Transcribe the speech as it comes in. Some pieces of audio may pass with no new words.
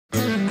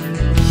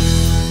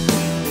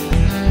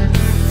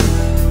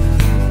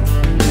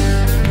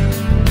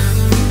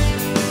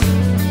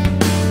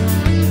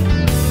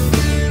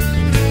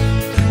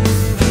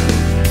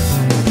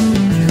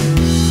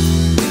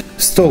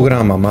100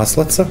 g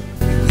maslaca,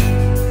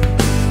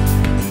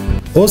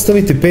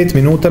 ostaviti 5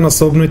 minuta na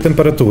sobnoj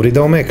temperaturi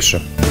da omekša,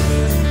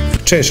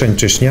 češanj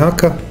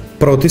češnjaka,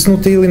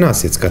 protisnuti ili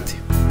nasjeckati.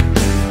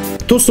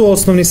 To su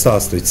osnovni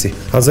sastojci,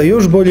 a za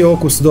još bolji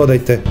okus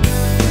dodajte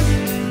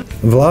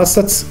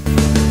vlasac,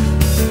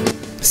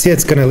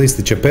 sjeckane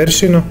listiće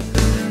peršina,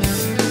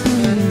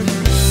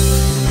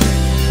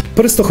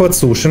 prstohvat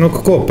sušenog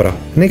kopra,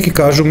 neki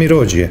kažu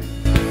mirođije.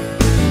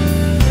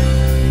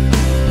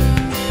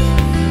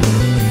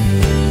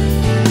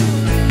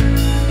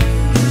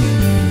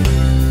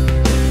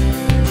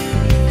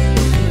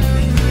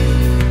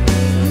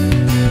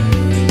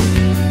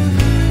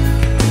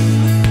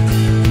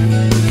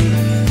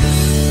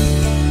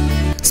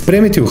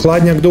 Spremiti u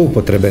hladnjak do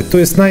upotrebe, to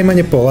jest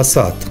najmanje pola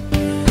sata.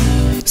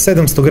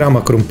 700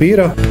 g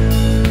krumpira,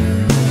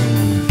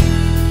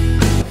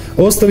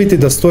 ostaviti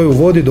da stoje u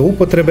vodi do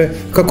upotrebe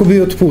kako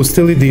bi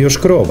otpustili dio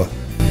škroba.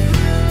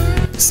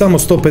 Samo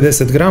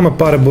 150 g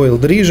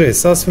parboiled riže je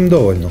sasvim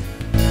dovoljno.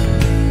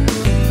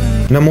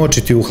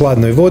 Namočiti u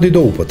hladnoj vodi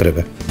do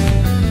upotrebe.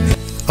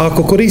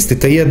 Ako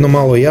koristite jedno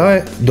malo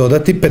jaje,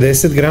 dodati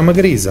 50 g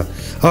griza.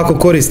 Ako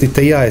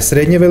koristite jaje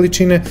srednje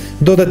veličine,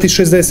 dodati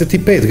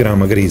 65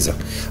 g griza.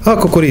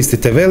 Ako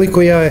koristite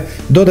veliko jaje,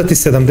 dodati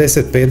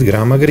 75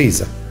 g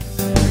griza.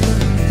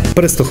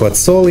 Prstohvat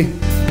soli,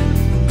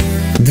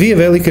 2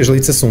 velike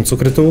žlice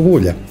suncokretovog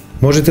ulja.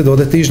 Možete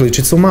dodati i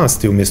žličicu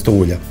masti umjesto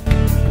ulja.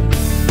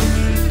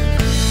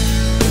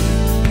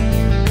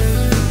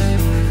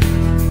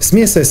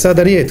 Smjesa je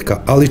sada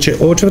rijetka, ali će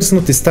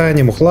očvrsnuti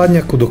stajanjem u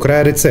hladnjaku do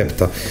kraja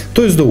recepta,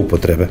 to jest do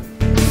upotrebe.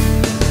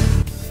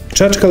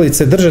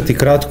 Čačkalice držati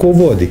kratko u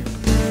vodi.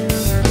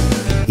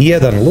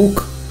 1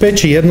 luk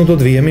peći 1 do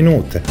 2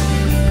 minute.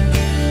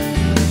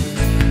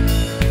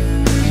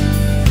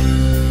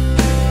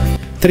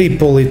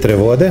 3,5 litre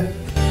vode.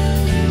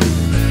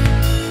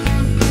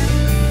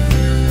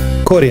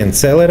 Korijen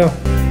celera.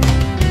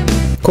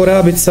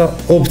 Korabica,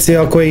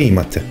 opcija koje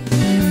imate.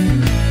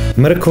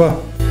 Mrkva.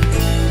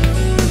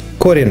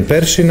 Korijen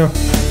peršina,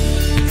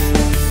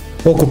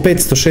 oko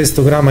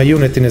 500-600 g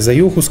junetine za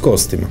juhu s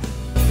kostima,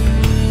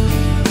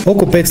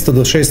 oko 500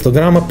 do 600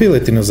 g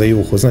piletine za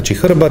juhu, znači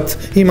hrbat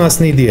i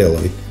masni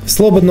dijelovi.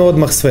 Slobodno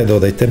odmah sve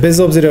dodajte, bez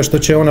obzira što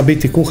će ona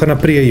biti kuhana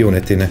prije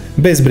junetine,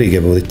 bez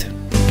brige budite.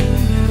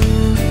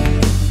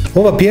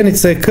 Ova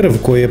pjenica je krv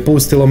koju je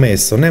pustilo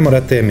meso, ne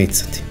morate je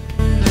micati.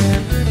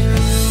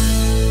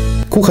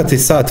 Kuhati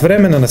sat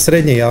vremena na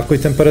srednje jakoj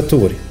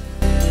temperaturi.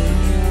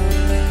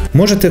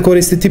 Možete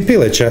koristiti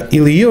pileća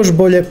ili još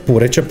bolje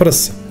pureća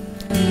prsa.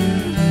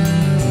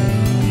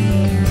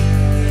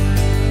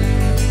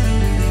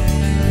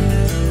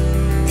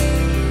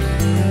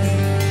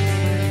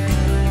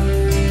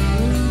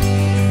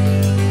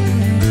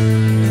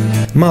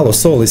 Malo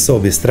soli s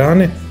obje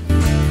strane.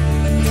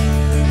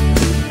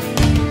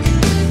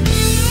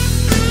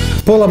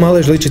 Pola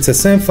male žličice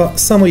senfa,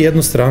 samo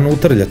jednu stranu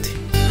utrljati.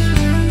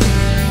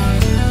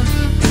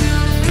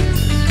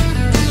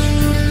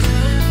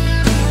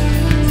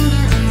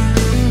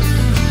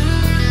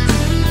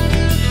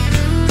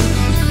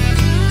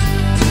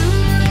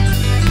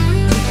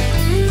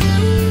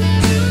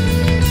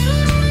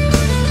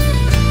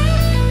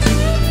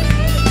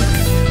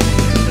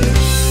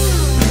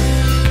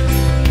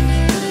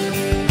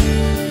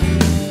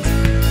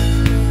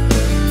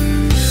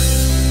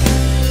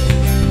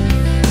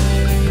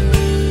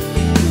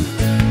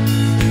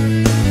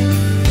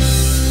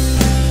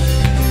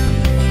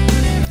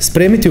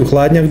 Spremiti u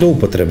hladnjak do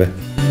upotrebe.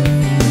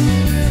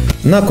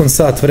 Nakon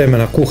sat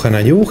vremena kuhana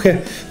juhe,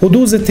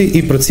 oduzeti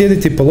i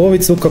procijediti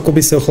polovicu kako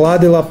bi se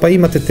ohladila pa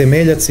imate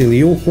temeljac ili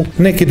juhu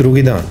neki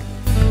drugi dan.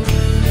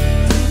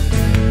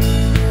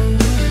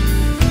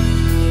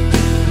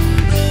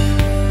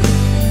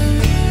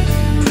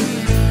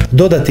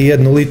 Dodati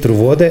 1 litru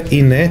vode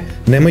i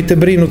nemojte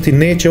brinuti,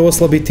 neće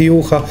oslabiti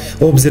juha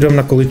obzirom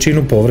na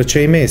količinu povrća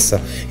i mesa.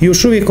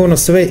 Još uvijek ono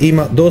sve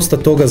ima dosta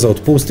toga za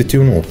otpustiti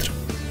unutra.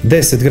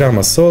 10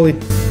 g soli,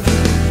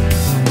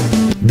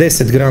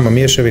 10 g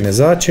mješavine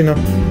začina.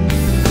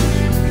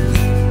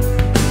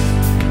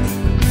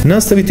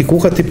 Nastaviti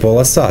kuhati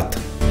pola sata.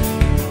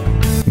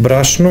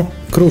 Brašno,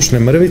 krušne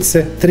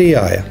mrvice, 3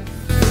 jaja.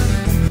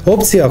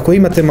 Opcija ako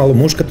imate malo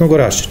muškatnog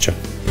orašića.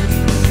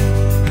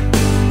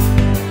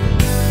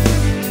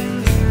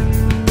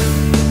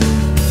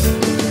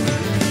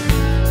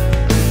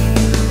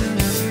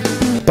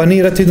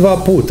 Panirati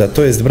 2 puta,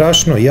 to jest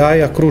brašno,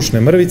 jaja,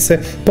 krušne mrvice,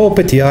 pa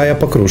opet jaja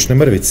pa krušne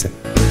mrvice.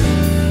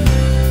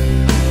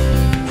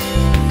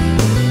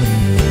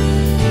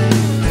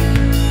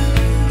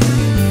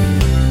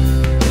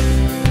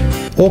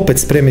 Opet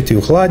spremiti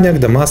u hladnjak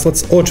da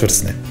maslac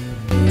očvrsne.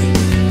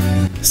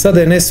 Sada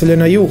je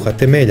nesoljena juha,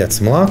 temeljac,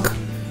 mlak,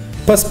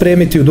 pa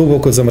spremiti u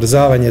duboko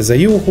zamrzavanje za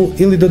juhu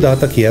ili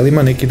dodatak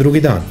jelima neki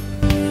drugi dan.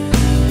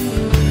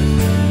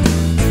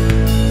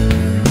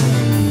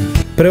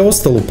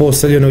 Preostalu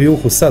posoljenu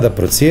juhu sada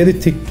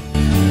procijediti.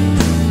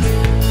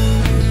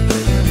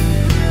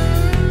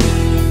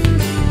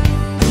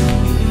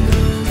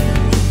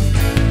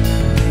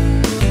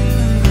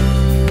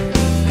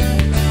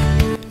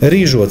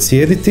 rižu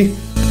odsjediti,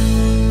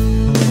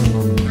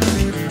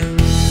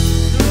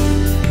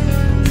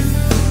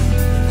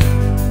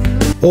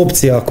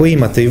 opcija ako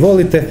imate i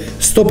volite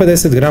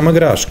 150 g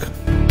graška.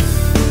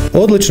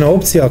 Odlična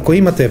opcija ako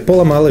imate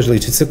pola male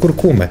žličice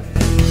kurkume,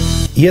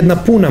 jedna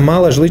puna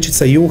mala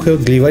žličica juhe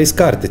od gljiva iz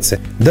kartice,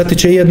 dati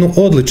će jednu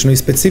odličnu i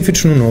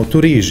specifičnu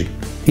notu riži.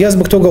 Ja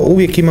zbog toga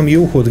uvijek imam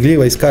juhu od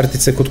gljiva iz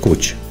kartice kod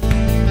kuće.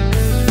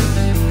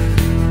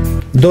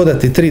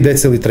 Dodati 3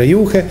 decilitra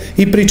juhe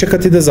i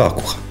pričekati da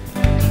zakuha.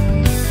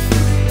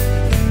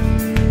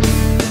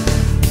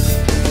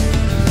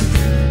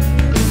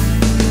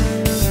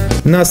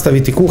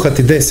 Nastaviti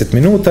kuhati 10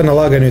 minuta na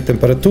laganoj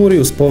temperaturi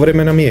uz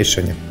povremena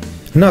miješanja.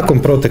 Nakon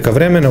proteka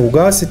vremena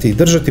ugasiti i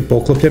držati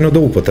poklopljeno do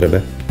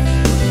upotrebe.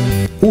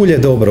 Ulje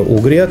dobro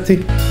ugrijati.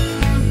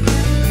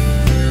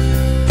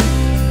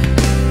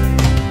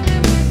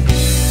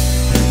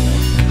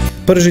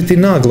 Pržiti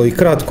naglo i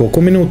kratko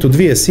oko minutu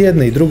dvije s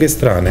jedne i druge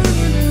strane.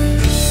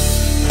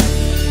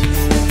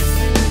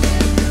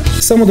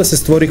 Samo da se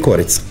stvori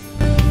korica.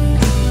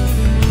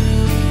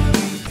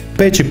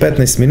 Peći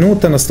 15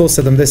 minuta na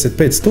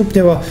 175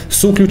 stupnjeva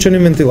s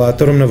uključenim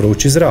ventilatorom na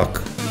vrući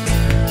zrak.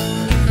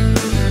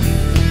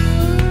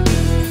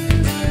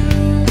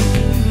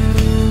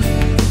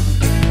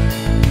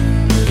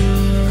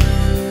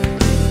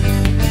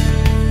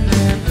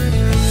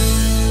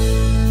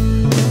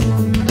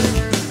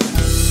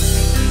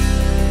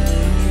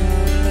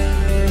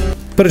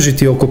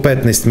 Pržiti oko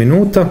 15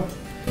 minuta.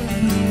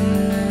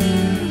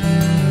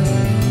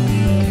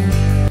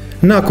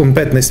 Nakon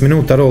 15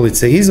 minuta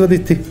rolice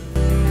izvaditi.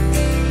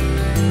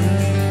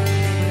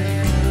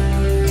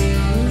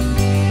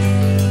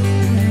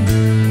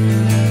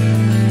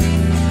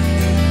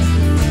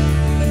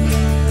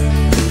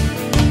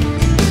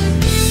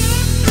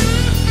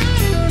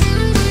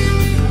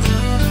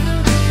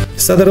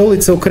 Sada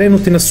rolice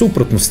okrenuti na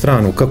suprotnu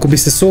stranu kako bi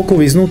se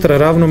sokovi iznutra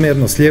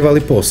ravnomjerno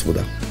slijevali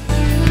posvuda.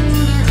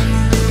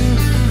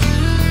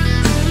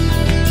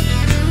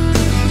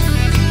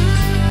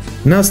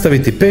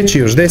 Nastaviti peći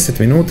još 10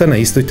 minuta na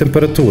istoj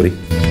temperaturi.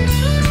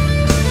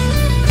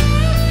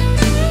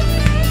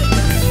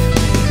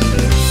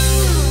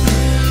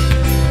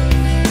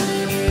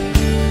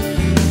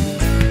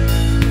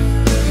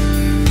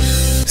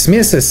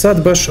 Smjesa je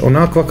sad baš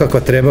onakva kakva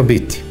treba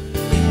biti.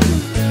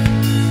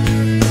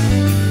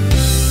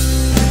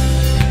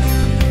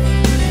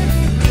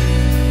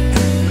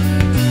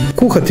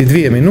 Kuhati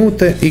 2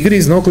 minute i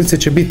griz noklice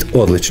će biti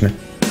odlične.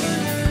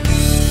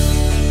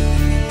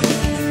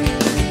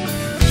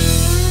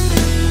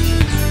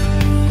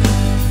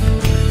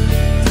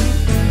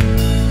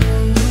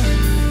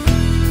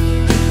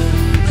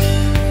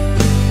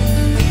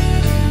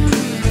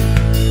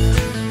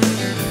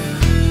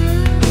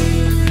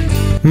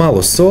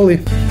 Malo soli,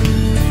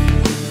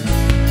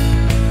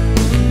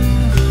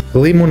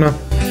 limuna,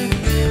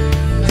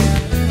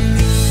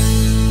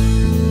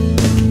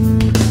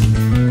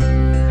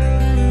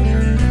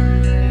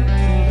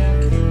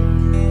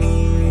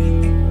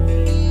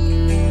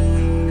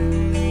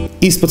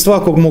 ispod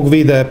svakog mog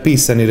videa je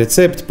pisani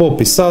recept,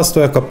 popis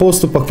sastojaka,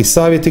 postupak i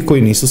savjeti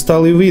koji nisu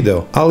stali u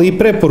video, ali i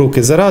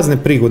preporuke za razne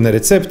prigodne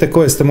recepte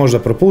koje ste možda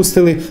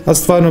propustili, a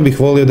stvarno bih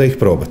volio da ih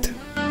probate.